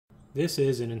This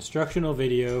is an instructional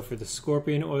video for the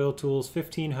Scorpion Oil Tools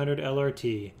 1500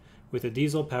 LRT with a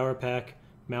diesel power pack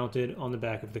mounted on the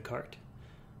back of the cart.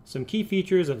 Some key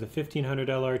features of the 1500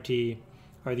 LRT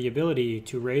are the ability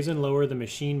to raise and lower the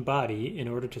machine body in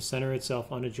order to center itself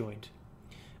on a joint.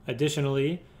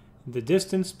 Additionally, the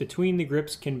distance between the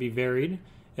grips can be varied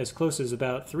as close as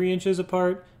about 3 inches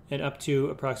apart and up to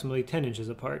approximately 10 inches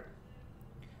apart.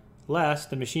 Last,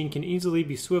 the machine can easily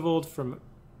be swiveled from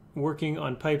working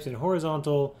on pipes in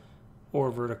horizontal or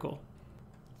vertical.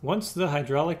 Once the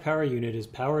hydraulic power unit is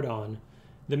powered on,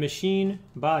 the machine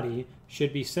body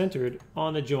should be centered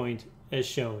on the joint as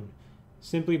shown,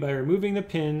 simply by removing the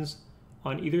pins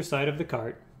on either side of the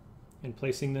cart and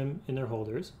placing them in their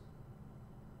holders,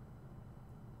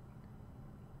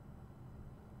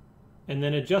 and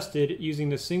then adjusted using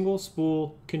the single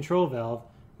spool control valve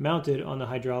mounted on the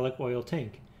hydraulic oil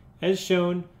tank. As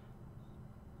shown,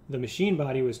 the machine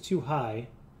body was too high,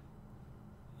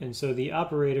 and so the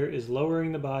operator is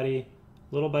lowering the body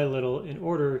little by little in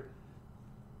order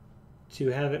to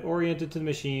have it oriented to the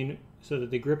machine so that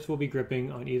the grips will be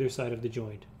gripping on either side of the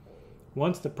joint.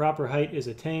 Once the proper height is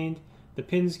attained, the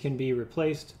pins can be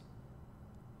replaced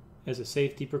as a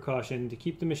safety precaution to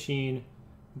keep the machine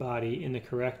body in the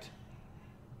correct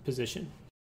position.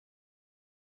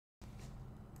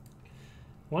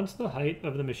 Once the height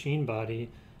of the machine body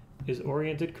is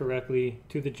oriented correctly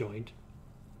to the joint,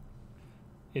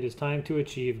 it is time to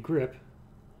achieve grip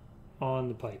on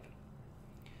the pipe.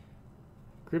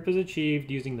 Grip is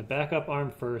achieved using the backup arm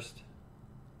first.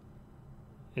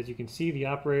 As you can see, the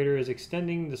operator is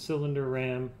extending the cylinder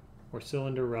ram or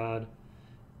cylinder rod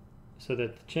so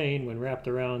that the chain, when wrapped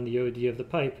around the OD of the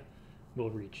pipe,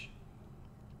 will reach.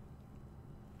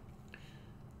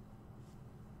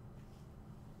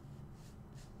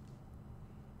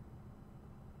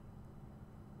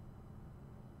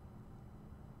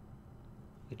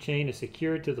 The chain is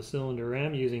secured to the cylinder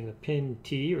ram using the pin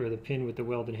T, or the pin with the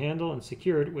welded handle, and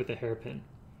secured with a hairpin.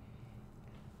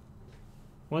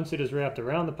 Once it is wrapped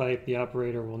around the pipe, the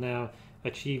operator will now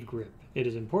achieve grip. It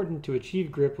is important to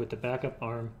achieve grip with the backup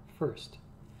arm first.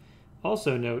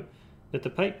 Also note that the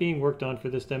pipe being worked on for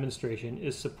this demonstration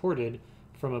is supported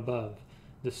from above.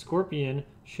 The Scorpion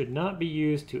should not be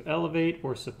used to elevate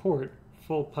or support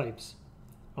full pipes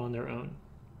on their own.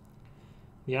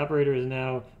 The operator is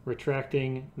now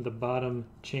retracting the bottom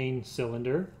chain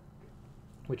cylinder,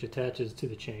 which attaches to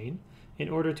the chain, in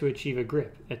order to achieve a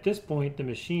grip. At this point, the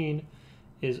machine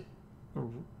is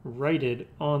righted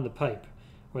on the pipe,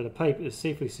 where the pipe is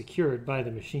safely secured by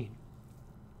the machine.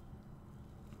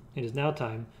 It is now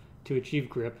time to achieve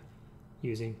grip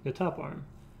using the top arm.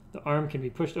 The arm can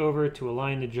be pushed over to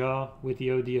align the jaw with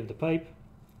the OD of the pipe.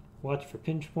 Watch for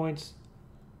pinch points.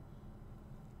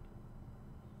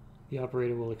 The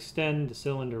operator will extend the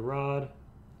cylinder rod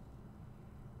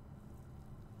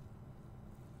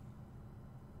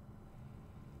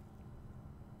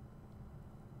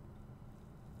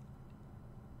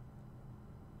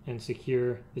and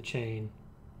secure the chain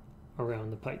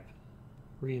around the pipe,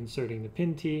 reinserting the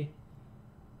pin T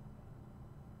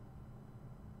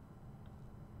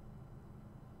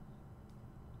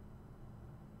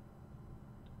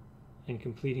and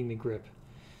completing the grip.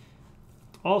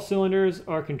 All cylinders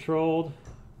are controlled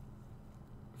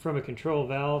from a control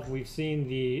valve. We've seen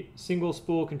the single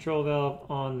spool control valve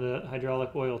on the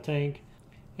hydraulic oil tank,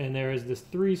 and there is this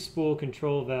 3-spool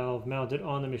control valve mounted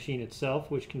on the machine itself,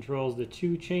 which controls the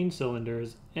 2 chain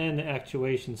cylinders and the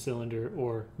actuation cylinder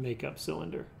or makeup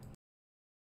cylinder.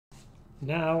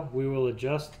 Now we will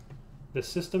adjust the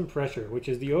system pressure, which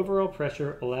is the overall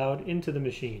pressure allowed into the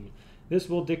machine. This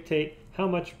will dictate how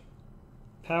much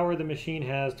power the machine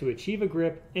has to achieve a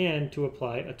grip and to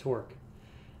apply a torque.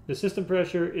 The system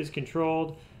pressure is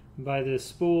controlled by the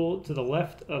spool to the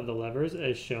left of the levers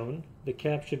as shown. The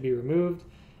cap should be removed,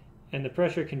 and the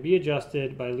pressure can be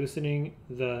adjusted by loosening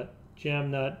the jam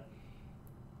nut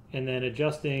and then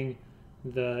adjusting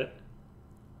the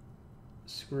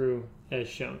screw as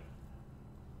shown.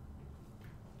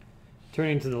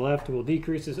 Turning to the left will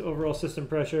decrease this overall system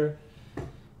pressure,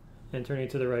 and turning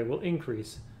to the right will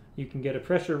increase. You can get a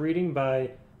pressure reading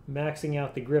by maxing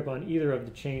out the grip on either of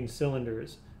the chain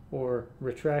cylinders or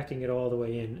retracting it all the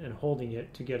way in and holding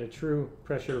it to get a true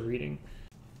pressure reading.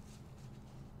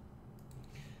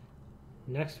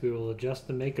 Next, we will adjust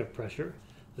the makeup pressure.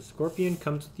 The Scorpion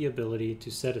comes with the ability to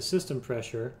set a system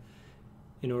pressure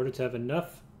in order to have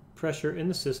enough pressure in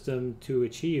the system to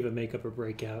achieve a makeup or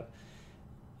breakout,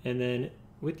 and then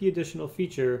with the additional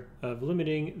feature of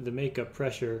limiting the makeup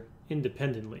pressure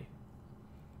independently.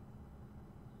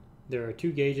 There are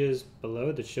two gauges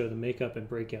below that show the makeup and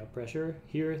breakout pressure.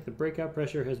 Here, the breakout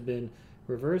pressure has been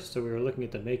reversed, so we were looking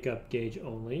at the makeup gauge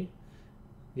only.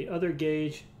 The other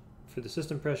gauge for the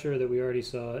system pressure that we already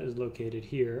saw is located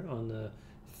here on the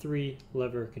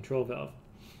 3-lever control valve.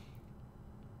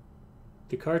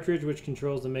 The cartridge which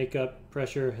controls the makeup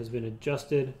pressure has been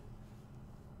adjusted,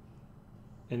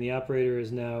 and the operator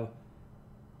is now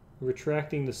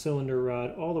retracting the cylinder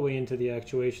rod all the way into the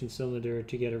actuation cylinder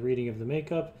to get a reading of the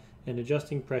makeup and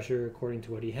adjusting pressure according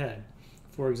to what he had.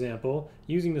 For example,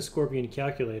 using the Scorpion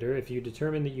calculator, if you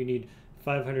determine that you need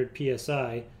 500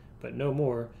 psi but no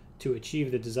more to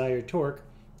achieve the desired torque,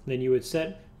 then you would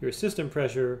set your system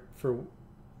pressure for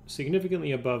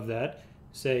significantly above that,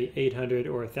 say 800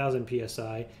 or 1000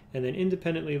 psi, and then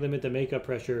independently limit the makeup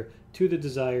pressure to the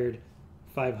desired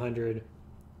 500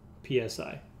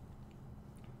 psi.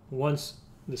 Once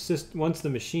the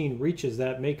machine reaches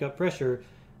that makeup pressure,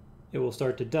 it will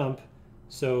start to dump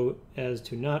so as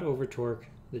to not over torque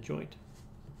the joint.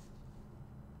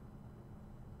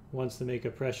 Once the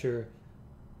makeup pressure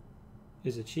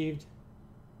is achieved,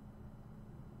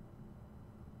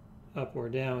 up or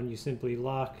down, you simply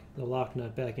lock the lock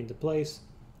nut back into place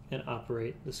and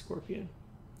operate the Scorpion.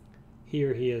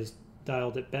 Here he has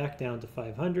dialed it back down to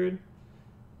 500,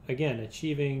 again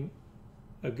achieving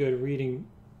a good reading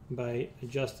by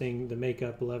adjusting the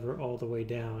makeup lever all the way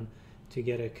down to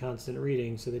get a constant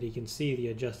reading so that he can see the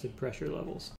adjusted pressure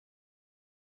levels.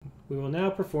 We will now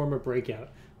perform a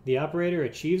breakout. The operator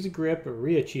achieves grip or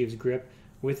re-achieves grip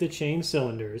with the chain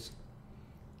cylinders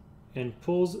and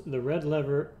pulls the red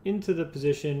lever into the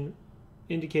position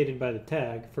indicated by the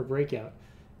tag for breakout.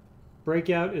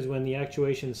 Breakout is when the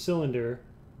actuation cylinder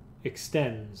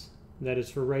extends. That is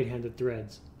for right-handed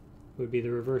threads. It would be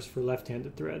the reverse for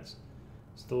left-handed threads.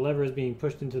 So the lever is being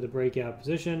pushed into the breakout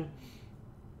position,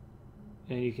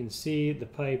 and you can see the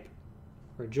pipe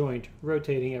or joint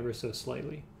rotating ever so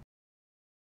slightly.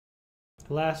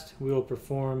 Last, we will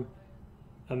perform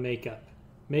a makeup.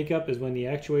 Makeup is when the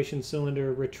actuation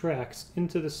cylinder retracts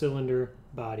into the cylinder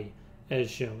body,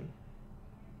 as shown.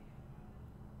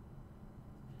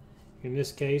 In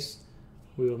this case,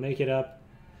 we will make it up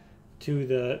to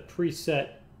the preset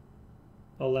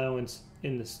allowance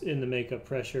in the makeup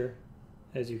pressure,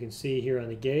 as you can see here on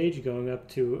the gauge, going up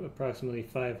to approximately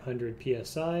 500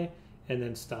 psi and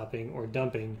then stopping or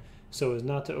dumping so as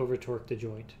not to over torque the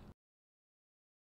joint.